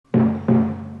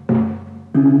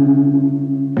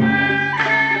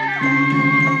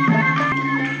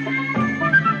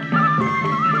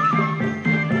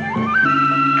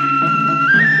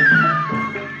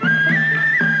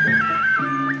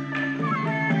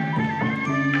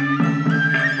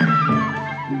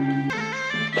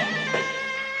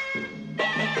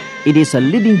It is a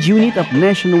leading unit of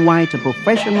nationwide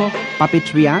professional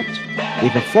puppetry art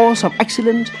with a force of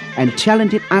excellent and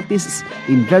talented artists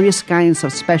in various kinds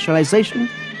of specialization,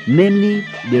 namely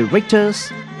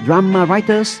directors, drama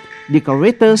writers,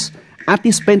 decorators,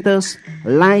 artist painters,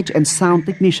 light and sound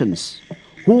technicians,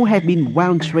 who have been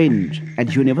well trained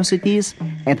at universities,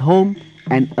 at home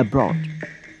and abroad.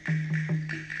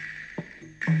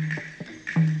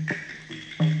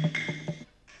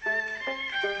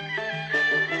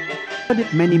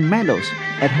 Many medals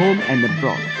at home and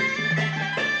abroad.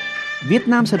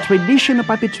 Vietnam's traditional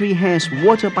puppetry has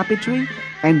water puppetry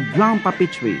and ground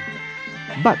puppetry,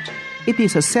 but it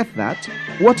is said that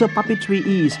water puppetry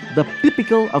is the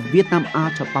typical of Vietnam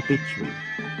art of puppetry.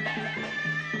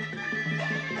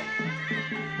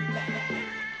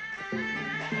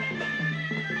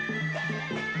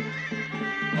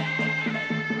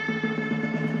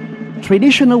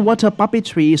 Traditional water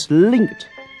puppetry is linked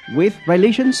with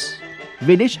religions,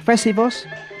 village festivals,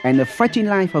 and the fighting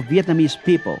life of Vietnamese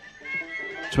people.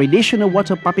 Traditional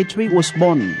water puppetry was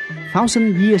born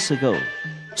 1,000 years ago,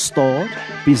 stored,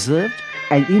 preserved,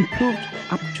 and improved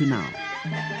up to now.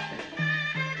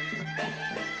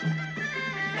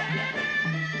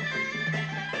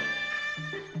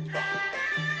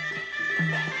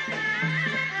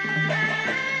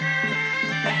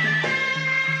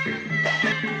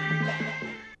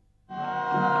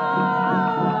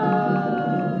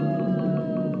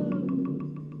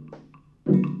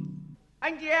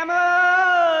 Anh chị em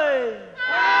ơi!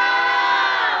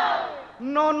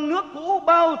 Non nước cũ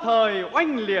bao thời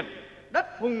oanh liệt, đất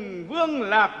hùng vương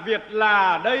lạc Việt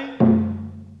là đây.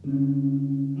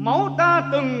 Máu ta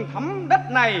từng thấm đất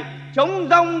này, chống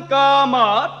rông cờ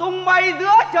mở tung bay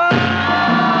giữa trời.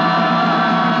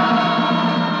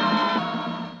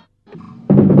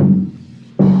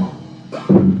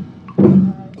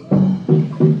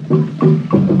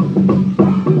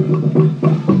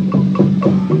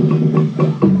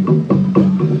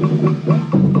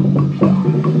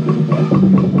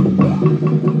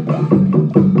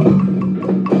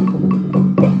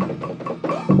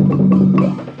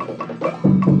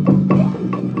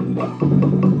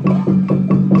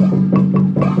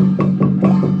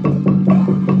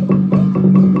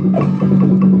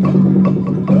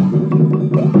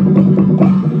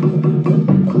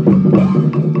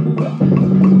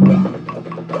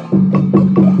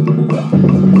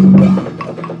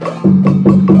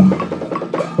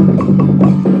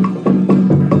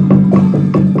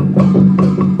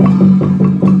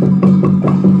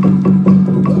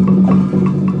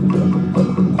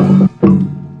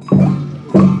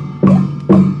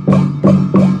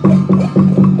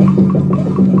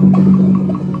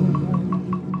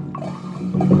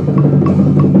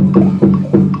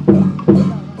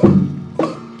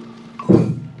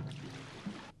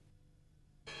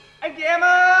 Anh chị em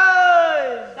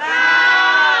ơi!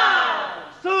 Sao?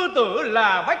 Sư tử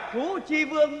là bách thú chi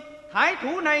vương, thái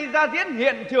thú này ra diễn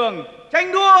hiện trường,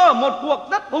 tranh đua một cuộc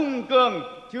rất hùng cường,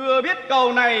 chưa biết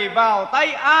cầu này vào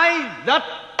tay ai giật.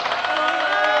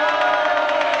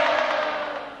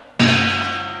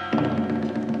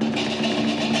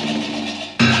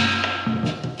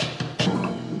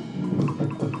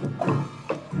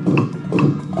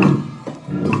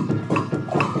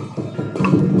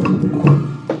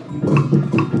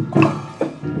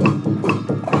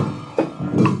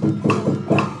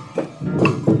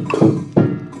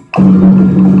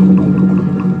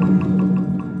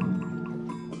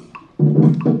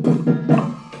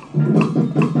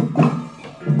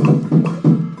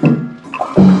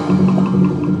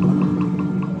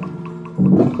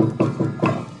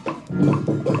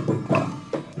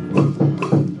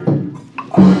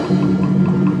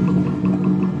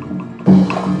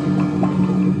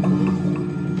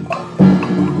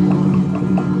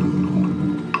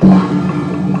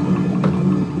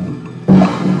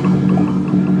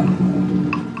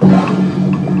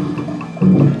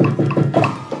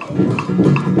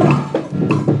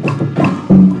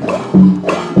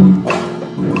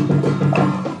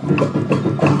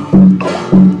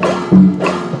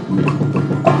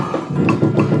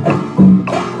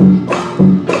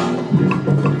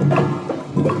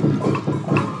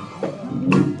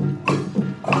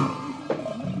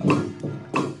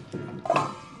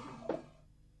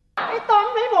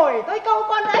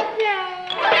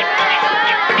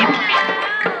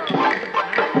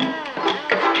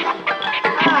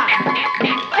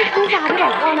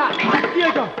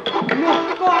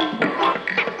 con.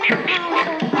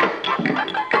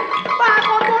 3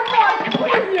 con 4 con. Ôi,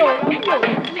 nhiều lắm, nhiều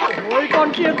lắm. Ôi,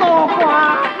 con kia to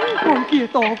quá. Con kia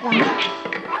to quá.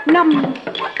 5,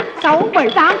 6, 7,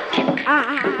 8.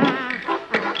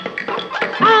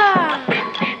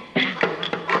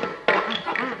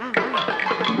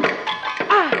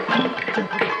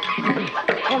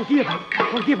 Con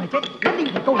kia phải chết, nhất định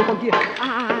phải câu được con kia.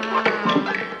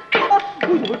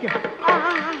 Ui dồi ôi kìa.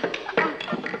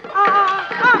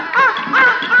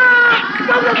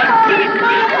 Câu được rồi.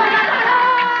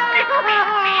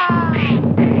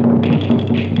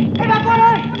 Ê bà con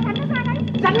ơi,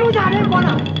 rắn nó ra đấy con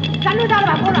ạ. Rắn nó ra là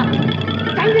bà con ạ.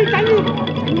 Tránh đi, tránh đi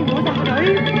nó ra đấy.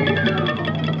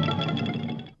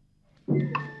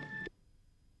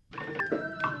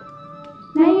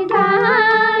 Này ra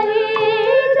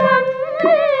trắng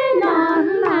non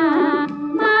là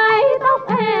mái tóc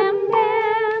em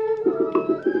đen.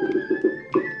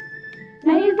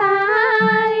 Này ra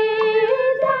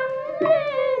trắng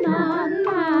non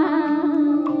là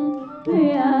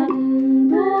thuyền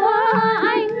thua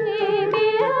anh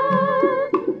biết,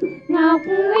 ngọc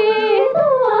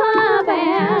thua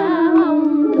bè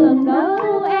hồng, tưởng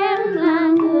đâu em là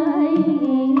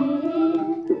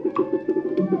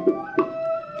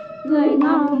người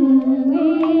ngọc ý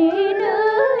nữ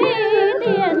ý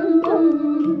tiền cùng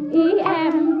ý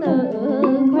em tự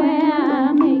khoe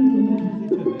mình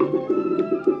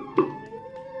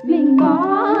có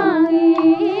ý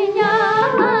nhớ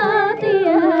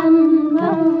tiền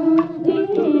không ý.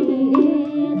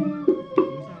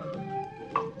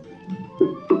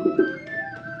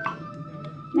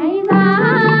 Này ra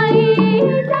ý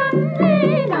trắng ý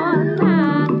non là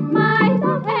mái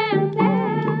tóc em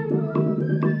đen.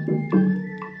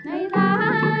 Này ra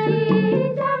ý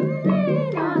trắng ý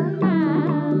non là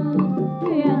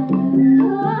thuyền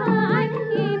thua anh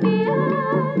biết,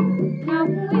 ngọc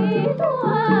ý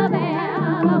thua bè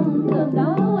hồng, tưởng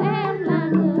đâu em là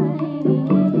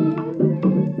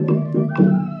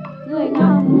người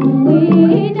ngọc ý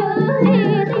nữ ý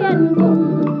tiền cùng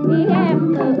ý em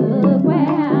tự khoe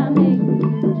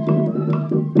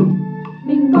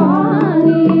mình có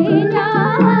ý nhớ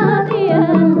tiền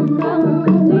không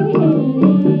ý.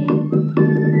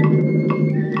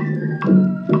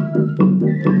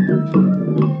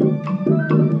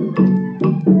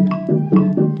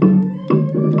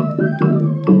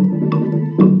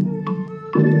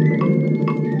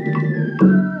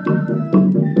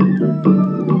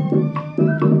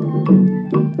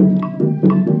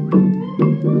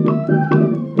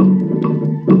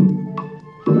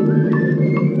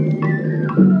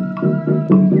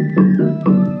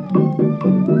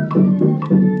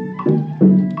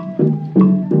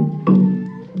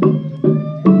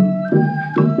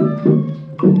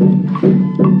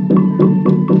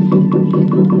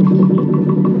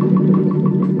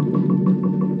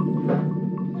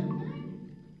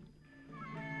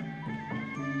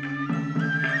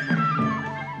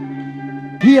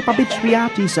 Here, puppetry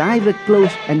art is either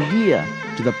close and dear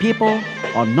to the people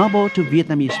or noble to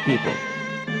Vietnamese people.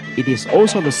 It is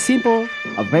also the symbol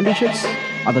of values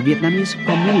of the Vietnamese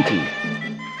community.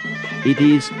 It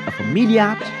is a familiar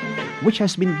art which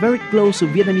has been very close to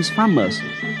Vietnamese farmers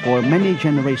for many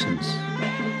generations.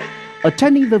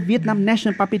 Attending the Vietnam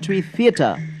National Puppetry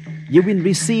Theatre, you will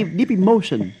receive deep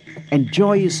emotion and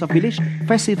joys of village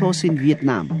festivals in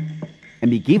Vietnam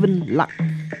and be given luck,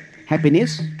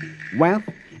 happiness, wealth,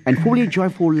 and fully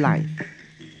joyful life.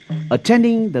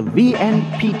 Attending the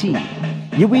VNPT,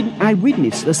 you will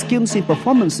eyewitness the skills in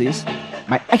performances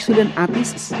by excellent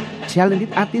artists,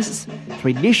 talented artists,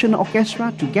 traditional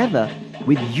orchestra together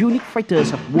with unique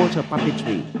fighters of water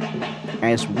puppetry.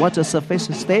 As water surface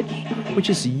stage, which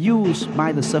is used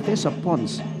by the surface of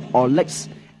ponds or lakes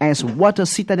as water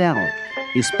citadel,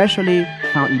 especially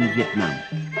found in Vietnam.